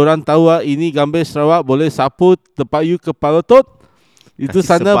 jadi diorang tahu ini Gambir Sarawak boleh sapu tempat you kepala otot. Itu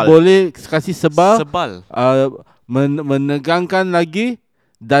Kasih sana sebal. boleh kasih sebal, Sebal. menegangkan lagi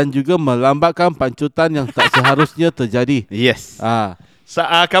dan juga melambatkan pancutan yang tak seharusnya terjadi. Yes.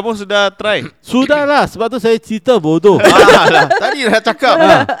 Kamu sudah try? Sudahlah, sebab tu saya cerita bodoh. Tadi dah cakap.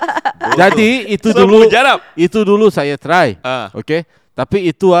 Jadi itu Semua dulu jarab. itu dulu saya try. Okay.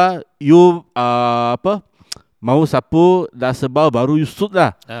 Tapi itu you mau sapu dah sebal baru you shoot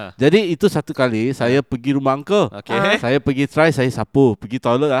lah. Jadi itu satu kali saya pergi rumah uncle. Okay. Saya pergi try, saya sapu. Pergi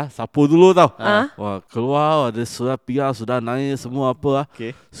toilet sapu dulu tau. Ah. Keluar ada sudah piar, sudah naik semua apa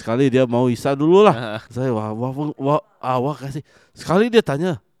Okay. Sekali dia mau isap dulu lah. Saya wah kasih. Sekali dia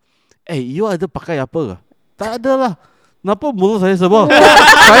tanya, you ada pakai apa ke? Tak ada lah. Kenapa mulut saya sebal?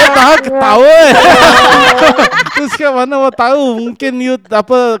 Saya tahan ketawa. Terus kan mana awak tahu? Mungkin you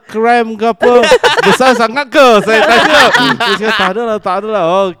krem ke apa besar sangat ke? Saya tanya. Terus kan tak ada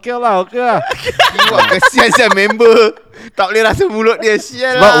lah. Okay lah. Wah, kesian sial member. Tak boleh rasa mulut dia.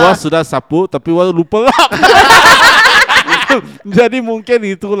 Sial Sebab lah. sudah sapu tapi lupa lap. Jadi mungkin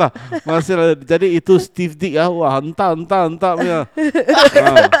itulah. Jadi itu Steve Dick Wah, hentak punya.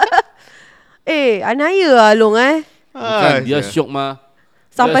 Anaya lah long Bukan, dia syok mah.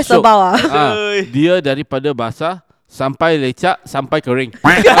 Sampai Dia syok. sebal lah. Dia daripada basah sampai lecak sampai kering.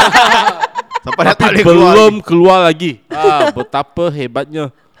 Sampai dah tak Tapi boleh keluar. belum keluar lagi. Betapa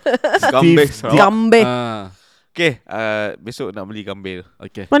hebatnya. Gambir Steve Sarawak. Gambir. Okay, besok nak beli gambir.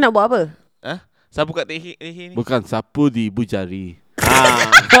 Okay. Kau nak buat apa? Sapu kat leher ni. Bukan sapu di ibu jari.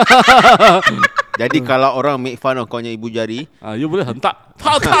 Jadi kalau orang make fun of kau punya ibu jari, You boleh hentak.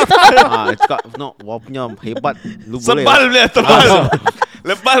 cakap no, wah punya hebat. Lu boleh. Sebal boleh tebal.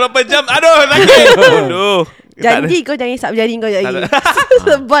 Lepas berapa jam? Aduh, sakit. Aduh. Janji kau jangan isap jari kau Tak lagi. ada.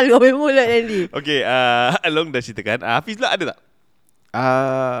 Sebal kau punya mulut nanti. Okay, Along dah ceritakan. Hafiz pula ada tak?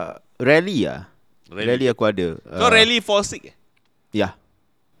 Rally Rally aku ada. Kau rally fall sick? Ya.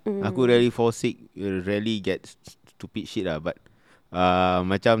 Aku rarely fall sick, rarely get stupid shit lah. But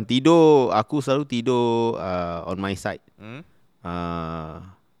macam tidur, aku selalu tidur on my side.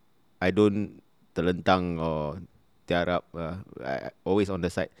 I don't terlentang or tiarap. I always on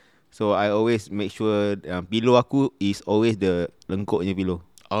the side. So I always make sure pillow aku is always the lengkuknya pillow.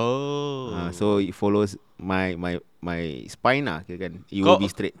 Oh. So it follows my spine lah, kira kan. It will be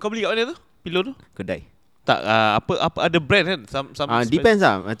straight. Kau beli kat mana tu? Pillow tu? Kedai. Tak apa ada brand kan? Some Depends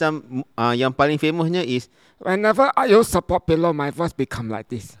lah. Macam yang paling famousnya is Whenever I use support pillow, my voice become like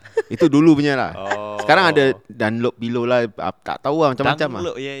this. itu dulu punya lah. Oh. Sekarang ada Dunlop pillow lah. Tak tahu lah macam-macam lah.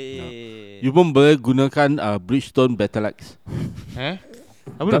 Download, ya. You pun boleh gunakan Bridgestone Battleaxe.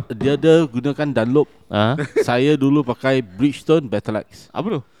 Apa tu? Dia ada gunakan Dunlop. Saya dulu pakai Bridgestone Battleaxe.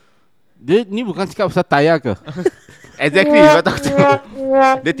 Apa tu? Dia ni bukan cakap pasal tayar ke? Exactly. Kau tahu tengok.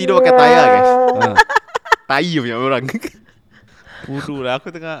 Dia tidur pakai tayar guys. Tai punya orang. Bodoh lah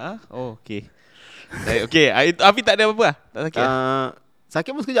aku tengah. Oh, okay. Okay, Afi tak ada apa-apa lah? Tak sakit lah?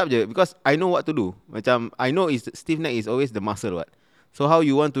 Sakit pun sekejap je. Because I know what to do. Macam I know is stiff neck is always the muscle what. So how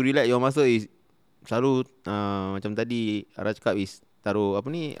you want to relax your muscle is selalu macam tadi Ara cakap is taruh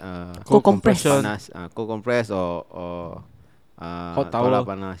apa ni Cold compress. panas, cold compress or hot towel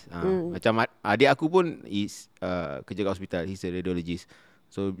panas. Macam adik aku pun is kerja kat hospital. He's a radiologist.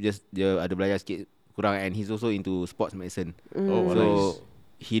 So just dia ada belajar sikit kurang and he's also into sports medicine. So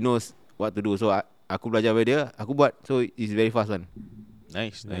he knows what to do. So aku belajar dari dia, aku buat. So it's very fast one.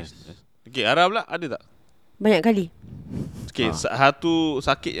 Nice. Okay, Ara pula ada tak? Banyak kali. Okay, satu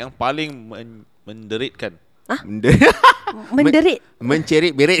sakit yang paling menderitkan. Menderit.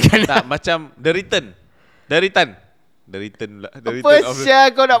 Mencerit berit kan. Tak, macam deritan pula. Apa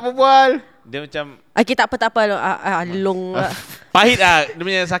sial kau nak berbual? Dia macam Okay, tak apa. Long. pahit dia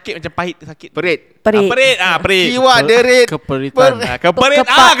punya sakit macam pahit sakit. Perit. Perit. Perit. Kiwak derit. Keperitan.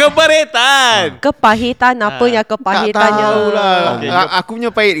 Keperitan. Kepahitan. Apa yang Tak kepahitannya? tahu lah. Okay. Aku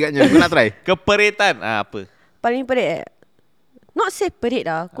punya pahit katnya. Kau nak try? Keperitan. Apa? Paling perit not say perit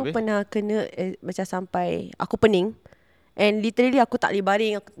lah. Aku Habis? pernah kena macam sampai aku pening. And literally aku tak boleh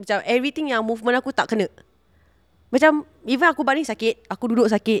baring. Macam everything yang movement aku tak kena. Macam even aku baring sakit, aku duduk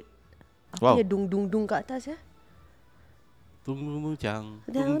sakit. Apa ya dung kat atas ya? Tung cang.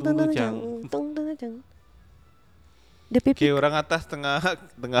 Dia Okay, pipi. orang atas tengah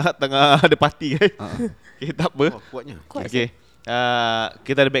ada party kan. Okay, tak apa. Kuatnya. Okay.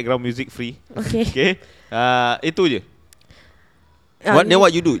 Kita ada background music free. Okay. Okay. Itu je. Then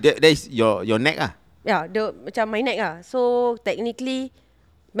what you do? That is your neck ah. Ya, dia macam my neck lah. So technically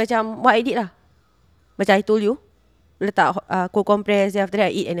macam what I did lah. Macam I told you, letak cold compress, then after that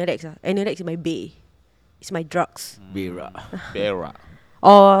I eat Enerex lah. Enerex is my bae. It's my drugs. Berak.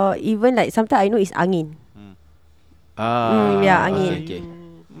 Or even like sometimes I know it's angin. Ya, angin. Okay.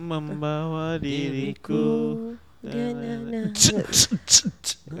 Membawa diriku.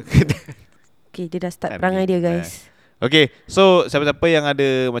 Okay, dia dah start perangai dia guys. Okay, so siapa-siapa yang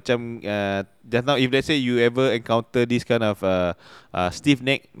ada macam just now, if let's say you ever encounter this kind of stiff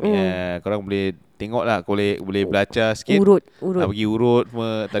neck, korang boleh tengok lah, boleh belajar sikit. Urut. Pergi urut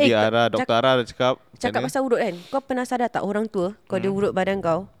semua. Tadi Dr. Ara dah cakap Pasal urut kan. Kau pernah sadar tak orang tua kau ada urut badan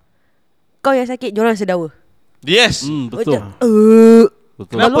kau yang sakit, diorang sedawa. Yes. Betul.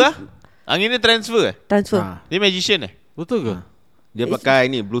 Betul. Kenapa lah? Angin ni transfer Transfer. Dia magician Betul ke? Dia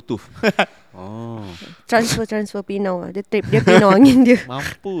pakai ni Bluetooth. Transfer pinau lah. Dia pinau angin dia.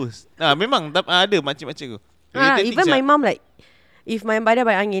 Mampus. Memang ada makcik-makcik tu. Even my mom like, if my badan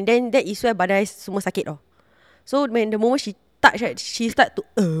banyak angin, then that is where badan I semua sakit tau. So when the moment she touch right, she start to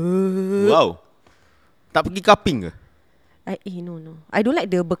Wow. Tak pergi cupping ke? no. I don't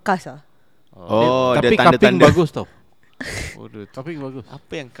like the bekas lah. Oh, Tapi dia cupping tanda-tanda. bagus tau. Bodoh. Cupping bagus.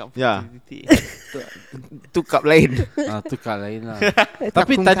 Apa yang cup Ya. titik? Tu cup lain. Tu kat lain lah.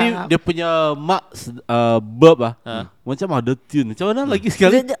 Tapi tadi dia punya mak burp macam ada tune. Macam mana lagi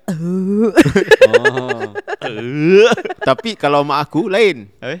sekali? Tapi kalau mak aku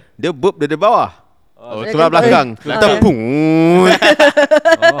lain. Dia burp dari bawah. Oh, Sebelah belakang. Tepung.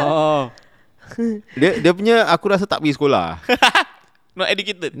 Dia punya aku rasa tak pergi sekolah. Not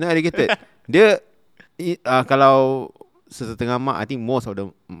educated. Not educated. Dia kalau setengah mak, I think most of the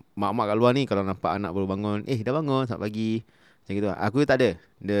mak-mak kat luar ni kalau nampak anak baru bangun, dah bangun selamat pagi. Macam gitu. Aku tak ada.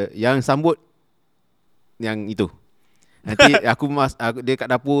 Yang sambut yang itu. Nanti dia kat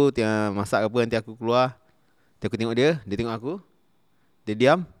dapur masak apa, nanti aku keluar. Nanti aku tengok dia tengok aku. Dia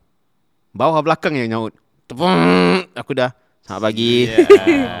diam. Bawah belakang yang nyaut. Aku dah selamat pagi.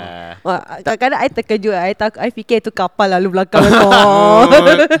 Kadang-kadang I terkejut. I fikir itu kapal lalu belakang kau.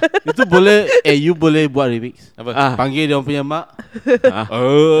 Itu boleh you boleh buat remix. Apa? Panggil dia orang punya mak.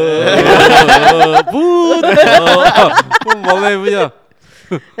 Boleh punya.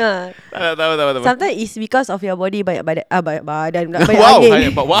 Tahu. Sometimes it's because of your body banyak badan banyak Wow.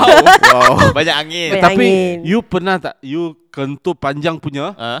 angin. Banyak angin. Banyak Tapi angin. you pernah tak you kentut panjang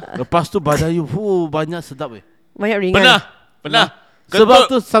punya, lepas tu badan you banyak sedap Banyak ringan. Pernah.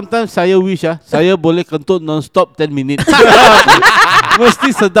 Sebab tu sometimes saya wish saya boleh kentut non-stop 10 minit.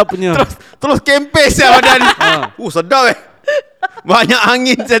 Mesti sedap punya. Terus kempes lah badan. Sedap Banyak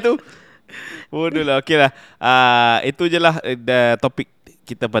angin satu. Bodoh lah. Okay lah. Itu je lah topik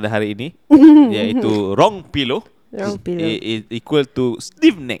kita pada hari ini. Iaitu wrong pillow. Wrong pillow. Equal to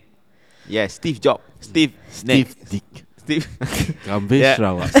stiff neck. Yes, Steve Jobs. Stiff Steve neck. Dick. Steve. Gambir Yeah.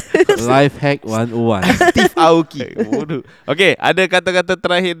 Sarawak. Life hack 101. Steve Aoki. Bodoh. Okay, ada kata-kata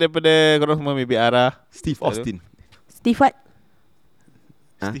terakhir daripada korang semua, maybe Ara. Steve Austin. Steve what?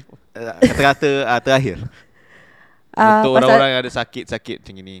 Kata-kata terakhir. Untuk pasal orang-orang yang ada sakit-sakit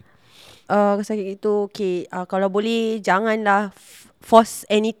macam ni. sakit itu okay. Kalau boleh janganlah force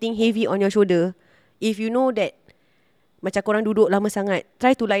anything heavy on your shoulder. If you know that macam korang duduk lama sangat,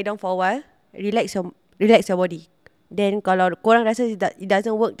 try to lie down for a while, relax your body. Then kalau korang rasa it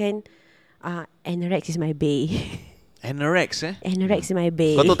doesn't work, then Anorex is my bae. Anorex Anorex is my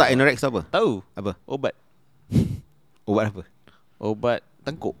bae. Kau tahu tak Anorex tu apa? Tahu. Apa? Obat. Ubat apa? Obat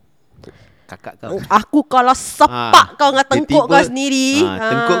tengkuk. Kakak kau. Aku kalau sepak kau dengan tengkuk kau tiba-tiba, sendiri.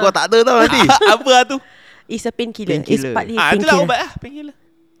 tengkuk kau tak ada tau nanti. Apa lah tu? It's a painkiller. Painkiller. It's partly Itulah painkiller. ubat lah. Painkiller.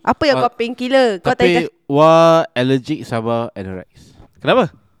 Apa yang kau painkiller? Kau Tapi Wah allergic sama Anorex.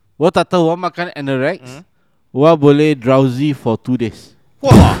 Kenapa? Wah tak tahu Wah makan Anorex Wah boleh drowsy for 2 days.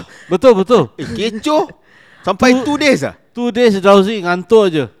 Wah, Betul. kecoh. Sampai 2 days lah. 2 days drowsy ngantuk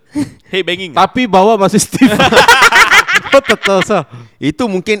aja. Hey, banging. Tapi bawah masih stiff. Kau tak tahu sah.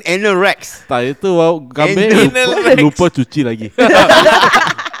 Itu mungkin Anorex. Tak itu Wah Gambir Anorex. lupa cuci lagi.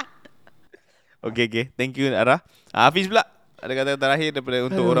 Okay. Thank you, Ara. Hafiz pula. Ada kata terakhir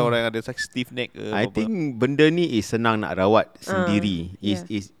daripada untuk orang-orang yang ada stiff neck ke I apa-apa? think benda ni is senang nak rawat sendiri.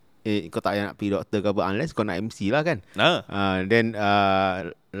 Kau tak payah nak pergi doktor ke apa unless kau nak MC lah kan. Then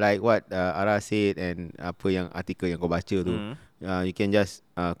like what Ara said and apa yang artikel yang kau baca tu, you can just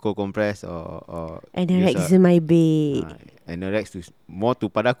cold compress or Anorex is my bae. Anorex tu more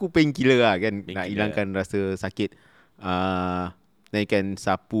tu pada aku painkiller lah kan, nak hilangkan rasa sakit. Then you can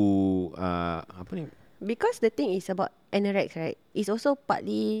sapu apa ni. Because the thing is about Anorex, right? It's also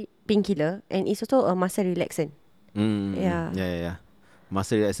partly painkiller and it's also a muscle relaxant. Ya.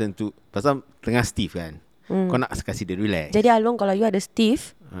 Masa relaxant tu pasal tengah stiff kan. Kau nak kasih dia relax. Jadi Along, kalau you ada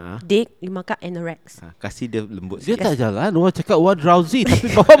stiff dick, you makan Anorex. Kasih dia lembut Dia sikit. tak jalan. Wah cakap wah drowsy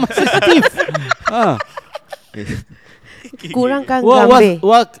tapi bawah masih stiff. Kurangkan Wah Gambir.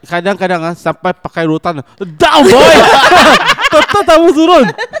 kadang-kadang sampai pakai rotan. Down boy. Tetap tak mau turun.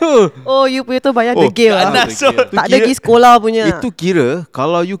 Oh, you punya tu banyak degil lah. ganas. Tak ada pergi sekolah punya. Itu kira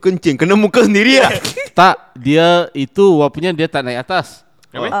kalau you kencing kena muka sendiri lah. Tak, dia itu wah punya dia tak naik atas.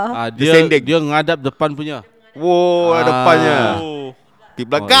 Dia sendek. dia ngadap depan punya. Wow, depannya. Oh,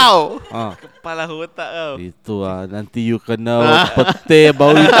 Kiblat kau. kepala otak kau. Itu nanti you kena petir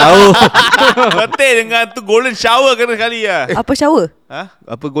baru you tahu. Betul dengan tu golden shower kena sekali lah. Apa shower?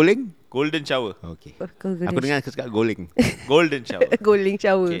 Apa goleng? Golden shower. Okey. Aku dengar cakap goleng. Golden shower. Golden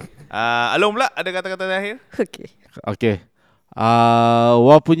shower. Okay. Along pula ada kata-kata terakhir? Okay. Okay.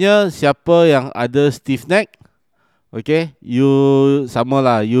 Wah punya siapa yang ada stiff neck, okay, you sama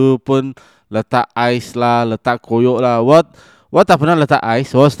lah. You pun letak ais lah, letak koyok lah. Wah tak pernah letak ais,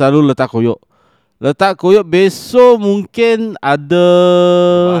 wah selalu letak koyok. Letak koyok besok mungkin ada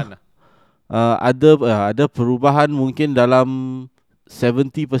ada perubahan mungkin dalam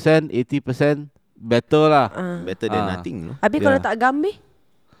 70%, 80% better lah. Better than nothing. No? Habis kalau tak Gambir?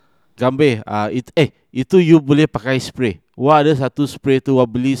 Gambir, itu you boleh pakai spray. Wah ada satu spray tu, wah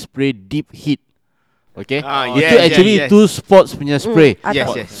beli spray deep heat. Okay. Itu actually two spots punya spray.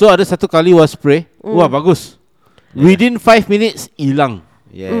 Yes. So ada satu kali wah spray, wah bagus. Within 5 minutes hilang.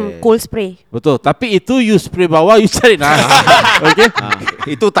 Cold spray. Betul. Tapi itu you spray bawah, you cari nas. Okay.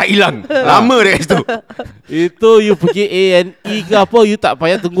 Itu tak hilang. Lama dia kat situ. Itu you pergi A&E ke apa, you tak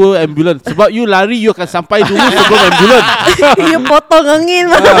payah tunggu ambulans. Sebab you lari, you akan sampai dulu sebelum ambulans. You potong angin.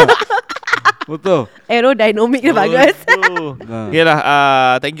 Betul. Aerodynamic dia bagus. Okay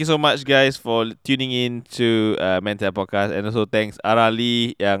lah, thank you so much guys for tuning in to Mental Podcast. And also thanks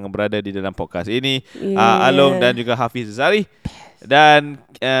Arali yang berada di dalam podcast ini, Along dan juga Hafiz Zari. Dan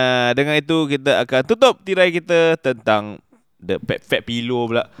dengan itu kita akan tutup tirai kita tentang the fat pillow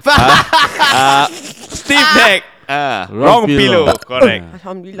pula. Stiff neck. Wrong pillow. Correct.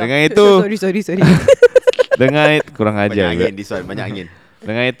 Alhamdulillah. Dengan itu Sorry. dengan itu kurang ajar. Banyak angin this one, banyak angin.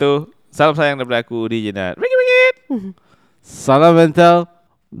 Dengan itu salam sayang daripada aku DJ Nat. Ringit. Salam mental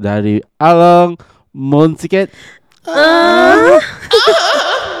dari Along Monsiket.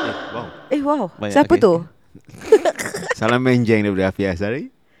 Wow. Banyak, Siapa okay. tu? Salam menjeng daripada Hafiz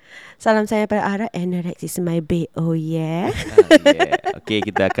Azhari. Salam saya pada Ara. Anorex is my bae. Oh yeah. Okay,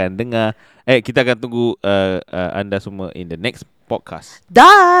 kita akan dengar. Kita akan tunggu anda semua in the next podcast.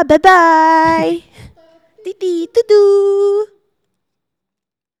 Dah, bye-bye. Titi, tutu.